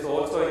business is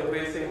also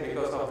increasing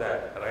because of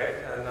that, right?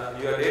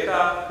 And your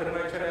data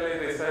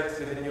conventionally resides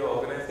within your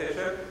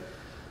organization,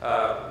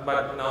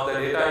 but now the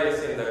data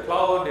is in the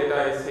cloud,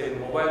 data is in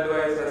mobile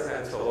devices,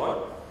 and so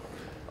on.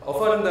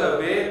 Often the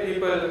way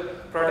people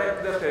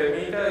protect the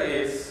perimeter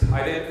is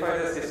identify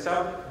the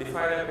system,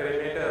 define a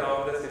perimeter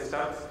around the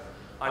systems,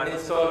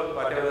 uninstall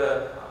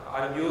whatever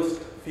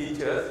unused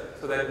features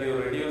so that you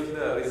reduce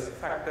the risk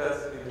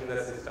factors within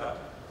the system,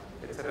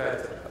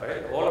 etc.,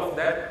 right? All of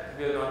that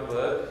will not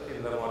work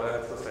in the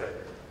modern society,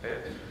 right?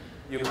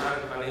 You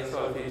can't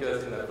uninstall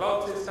features in the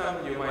cloud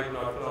system, you might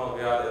not know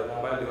where the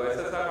mobile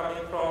devices are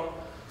coming from.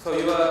 So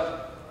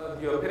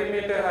your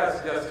perimeter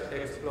has just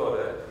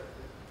exploded,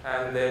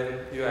 and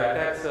then your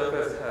attack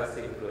surface has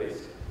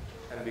increased,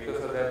 and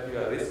because of that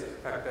your risk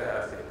factor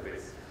has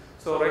increased.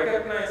 So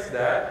recognize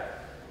that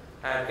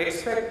and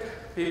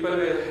expect people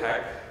will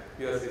hack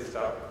your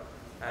system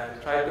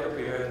and try to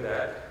prevent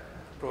that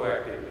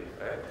proactively,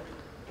 right?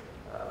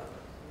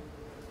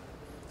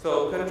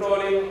 So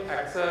controlling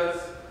access,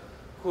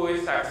 who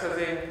is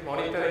accessing,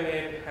 monitoring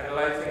it,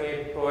 analyzing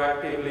it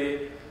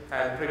proactively,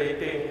 and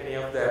predicting any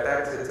of the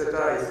attacks,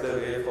 etc., is the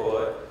way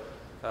forward.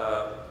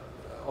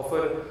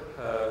 Often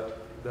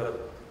the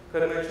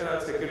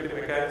conventional security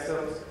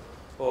mechanisms,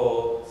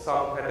 or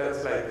some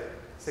patterns like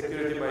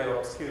security by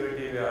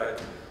obscurity, where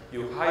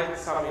you hide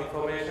some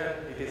information,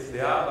 it is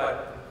there,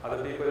 but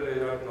other people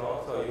will not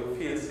know, so you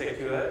feel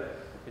secure,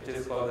 which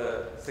is called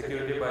the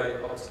security by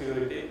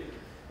obscurity.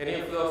 Any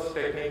of those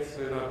techniques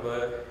will not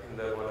work in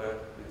the modern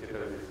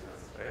digital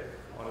business, right?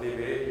 Only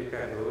way you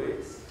can do it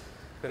is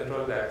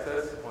control the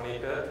access,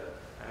 monitor,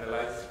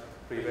 analyze,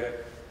 prevent,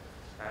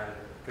 and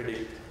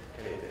predict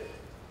anything.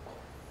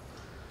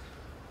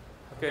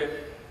 Okay.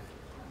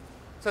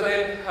 So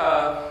then,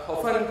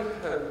 often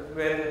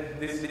when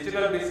this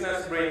digital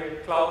business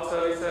brings cloud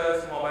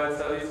services, mobile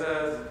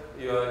services,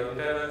 your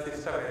internal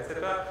system,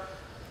 etc.,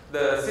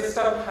 the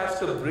system has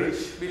to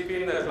bridge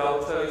between the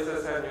cloud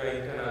services and your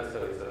internal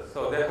services.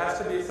 So there has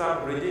to be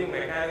some bridging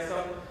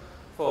mechanism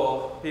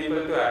for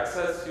people to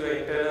access your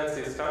internal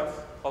systems.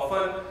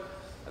 Often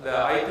the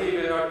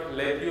IT will not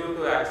let you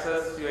to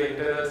access your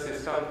internal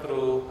system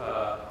through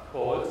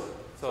calls.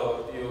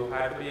 So you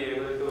have to be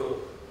able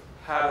to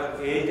have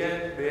an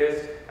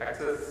agent-based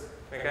access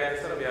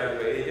mechanism where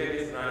your agent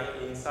is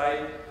running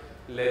inside,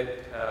 let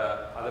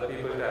other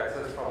people to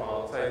access from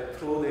outside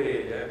through the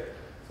agent.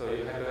 So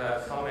you have to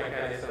have some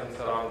mechanisms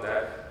around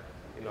that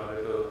in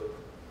order to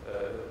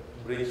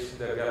bridge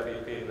the gap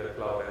between the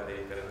cloud and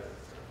the internal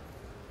system.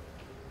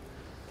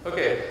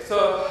 Okay,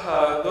 so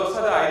those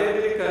are the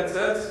identity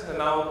concerns.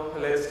 Now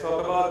let's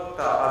talk about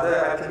other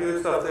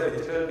attributes of the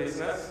digital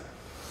business.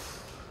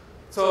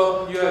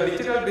 So your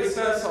digital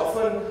business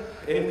often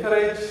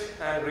encourage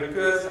and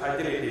requires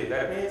agility.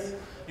 That means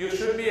you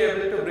should be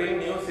able to bring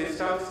new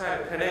systems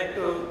and connect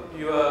to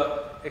your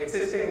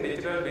existing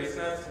digital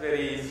business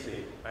very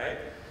easily, right?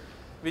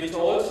 Which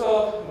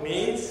also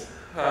means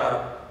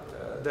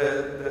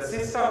the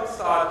systems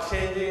are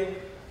changing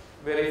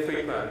very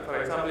frequent. For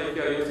example, if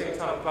you are using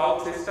some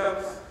cloud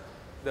systems,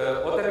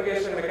 the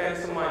authentication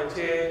mechanism might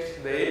change,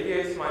 the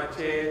APIs might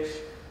change,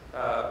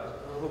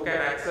 who can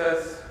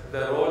access,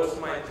 the roles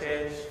might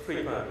change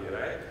frequently,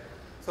 right?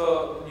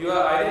 So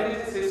your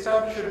identity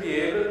system should be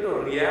able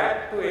to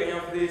react to any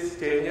of these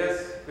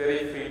changes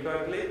very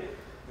frequently,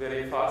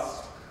 very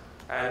fast,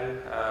 and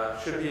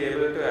should be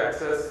able to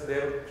access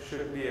them,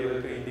 should be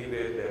able to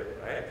integrate them,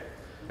 right?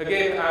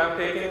 Again, I am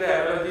taking the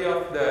analogy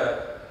of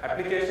the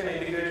application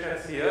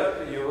integrations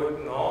here. You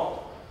would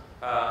know,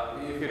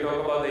 if you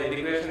talk about the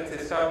integration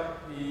system,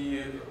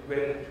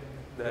 when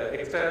the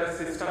external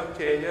system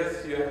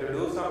changes, you have to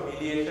do some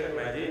mediation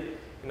magic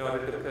in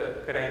order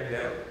to connect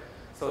them.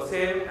 So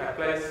same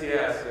applies here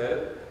as well.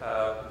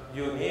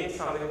 You need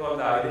something called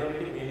the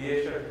identity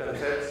mediation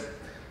concepts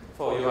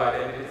for your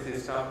identity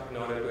system in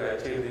order to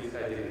achieve this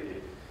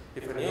agility.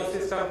 If a new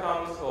system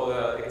comes or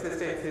the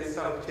existing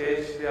system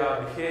change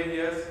their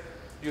behaviors,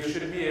 you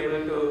should be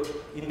able to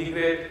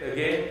integrate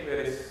again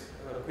very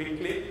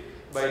quickly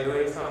by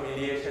doing some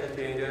mediation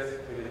changes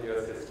within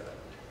your system.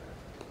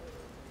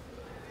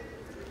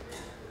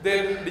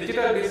 Then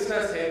digital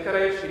business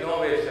encourage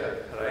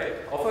innovation, right?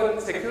 Often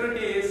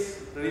security is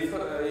viewed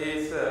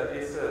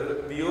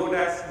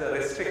as the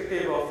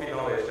restrictive of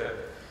innovation.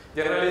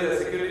 Generally, the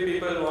security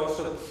people want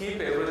to keep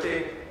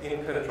everything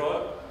in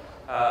control.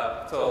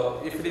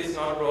 So if it is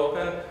not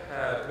broken,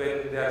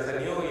 when there is a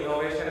new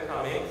innovation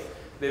coming,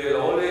 they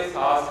will always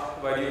ask,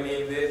 why do you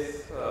need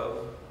this,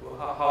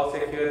 how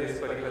secure this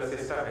particular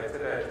system,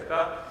 etc.,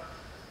 etc.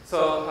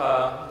 So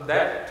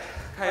that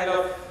kind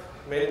of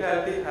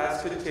mentality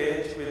has to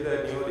change with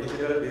the new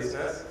digital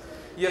business.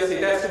 Yes,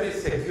 it has to be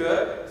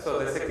secure, so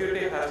the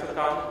security has to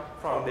come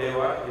from day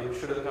one. It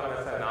shouldn't come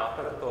as an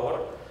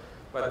afterthought.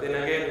 But then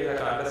again, we have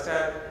to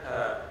understand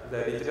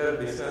the digital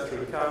business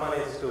requirement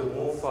is to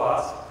move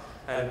fast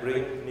and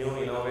bring new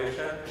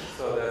innovation.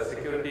 So the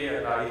security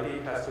and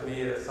IT has to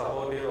be a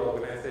supportive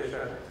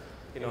organization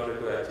in order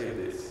to achieve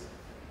this.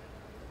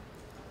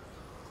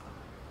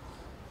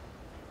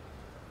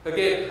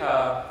 Again,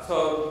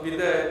 so with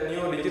the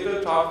new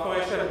digital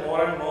transformation,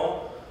 more and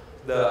more,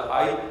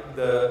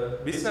 the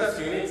business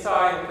units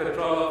are in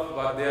control of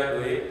what they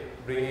are doing,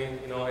 bringing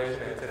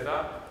innovation,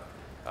 etc.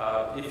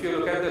 If you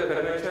look at the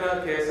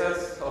conventional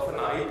cases, often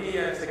IT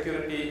and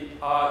security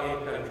are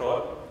in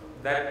control.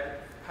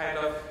 That kind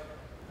of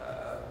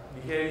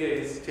behavior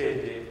is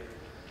changing,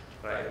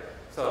 right?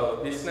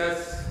 So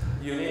business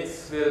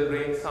units will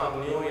bring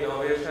some new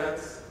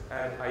innovations,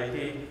 and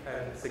IT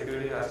and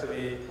security has to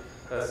be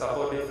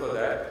supportive for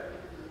that.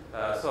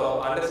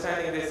 So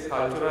understanding this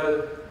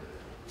cultural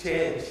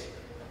change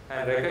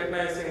and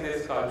recognizing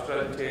this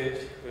cultural change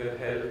will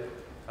help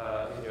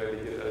in your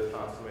digital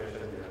transformation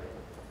journey.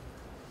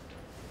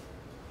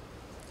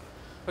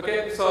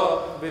 Okay,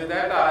 so with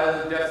that,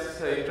 I'll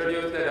just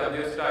introduce the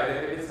WSO2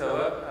 identity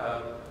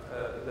server.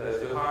 The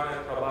Johan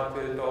and Prabhat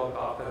will talk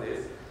after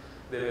this.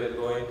 They will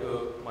go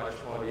into much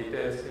more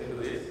details into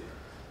this.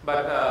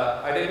 But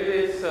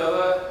identity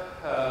server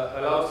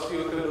allows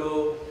you to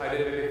do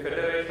identity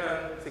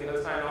federation,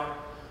 single sign-on,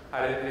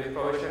 identity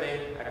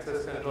provisioning,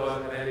 access control,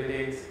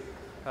 analytics,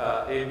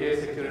 API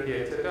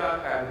security,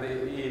 etc. And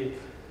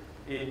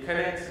it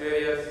connects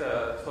various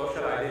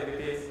social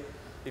identities.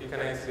 It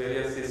connects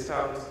various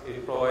systems.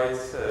 It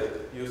provides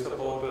user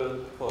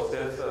portal for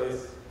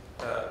self-service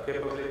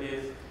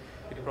capabilities.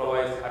 It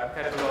provides app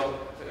catalog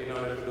in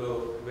order to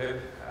do web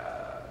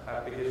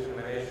application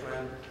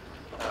management.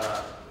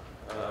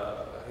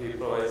 It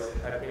provides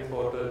admin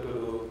portal to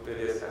do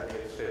various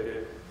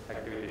administrative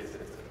activities,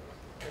 etc.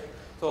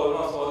 So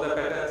almost all the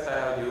patterns I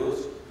have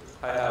used,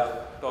 I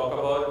have talked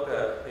about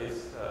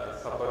is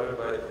supported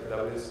by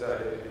WSO2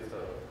 identity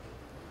server.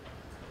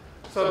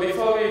 So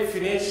before we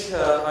finish,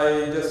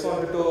 I just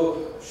wanted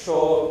to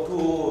show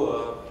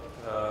two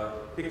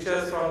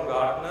pictures from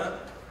Gartner.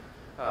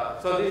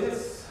 So this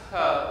is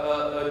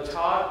a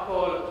chart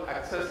called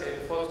Access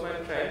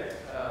Enforcement Trend,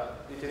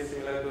 which is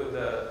similar to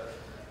the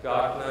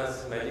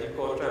Gartner's Magic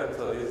Quadrant.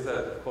 So this is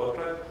a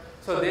quadrant.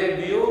 So they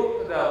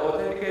view the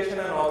authentication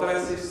and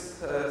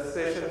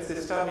authorization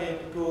system in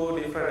two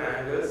different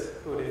angles,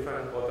 two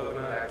different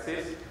orthogonal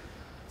axes.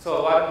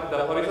 So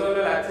the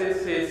horizontal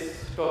axis is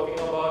talking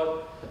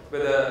about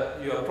whether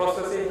your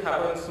processing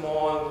happens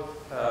more on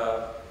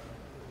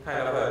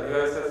kind of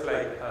devices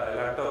like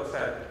laptops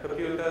and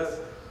computers,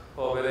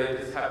 or whether it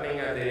is happening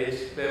at the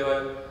edge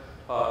level,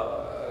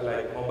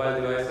 like mobile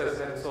devices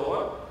and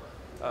so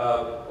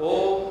on.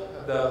 Or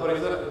the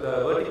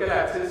vertical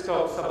axis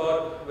talks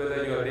about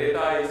whether your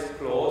data is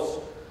closed,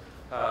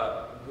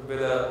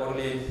 whether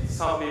only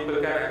some people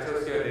can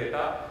access your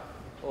data,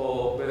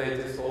 or whether it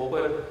is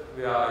open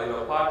where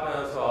your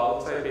partners or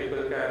outside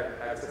people can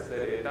access the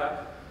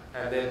data,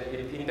 and then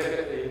it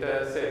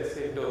intersects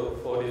into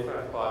 4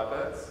 different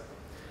quadrants.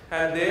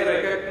 And they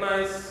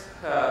recognize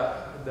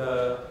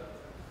the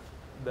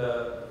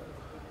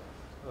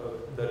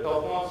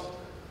topmost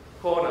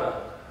corner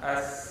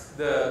as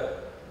the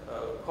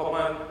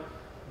common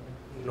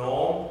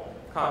norm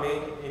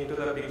coming into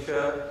the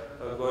picture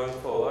going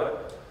forward.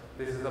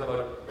 This is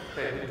about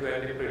 10 to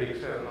 20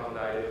 prediction on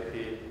the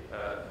identity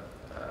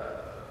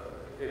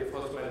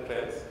enforcement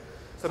trends.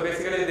 So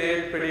basically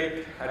they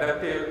predict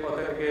adaptive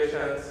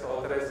authentications,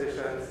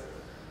 authorizations,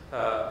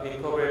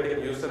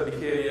 incorporating user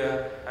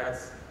behavior,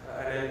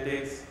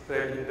 analytics,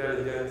 threat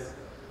intelligence,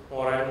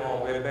 more and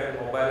more web and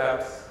mobile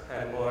apps,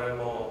 and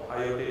more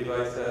IoT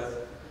devices,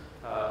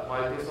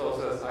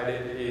 multi-sources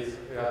identities,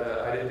 where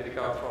the identity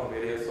comes from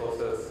various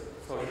sources,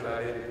 social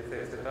identities,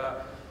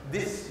 etc.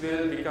 This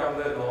will become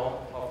the norm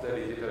of the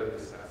digital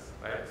business,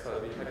 right? So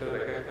we have to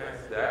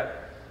recognize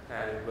that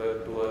and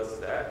work towards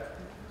that.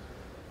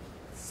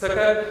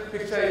 Second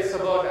picture is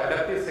about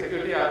adaptive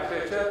security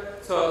architecture.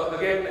 So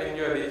again, in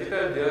your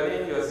digital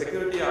journey, your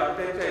security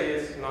architecture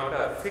is not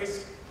a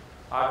fixed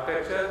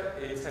architecture,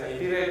 it's an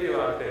iterative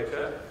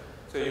architecture.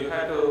 So you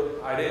have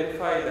to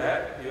identify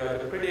that, you have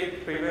to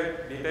predict,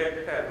 prevent,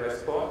 detect, and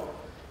respond,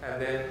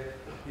 and then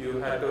you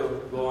have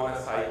to go on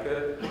a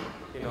cycle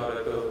in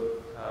order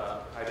to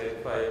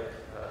identify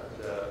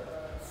the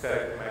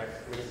correct match,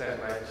 mix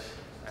and match,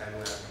 and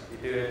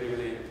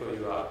iteratively improve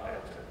your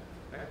architecture.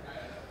 Okay?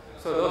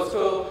 So those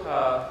two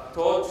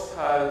thoughts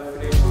I'll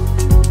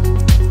finish.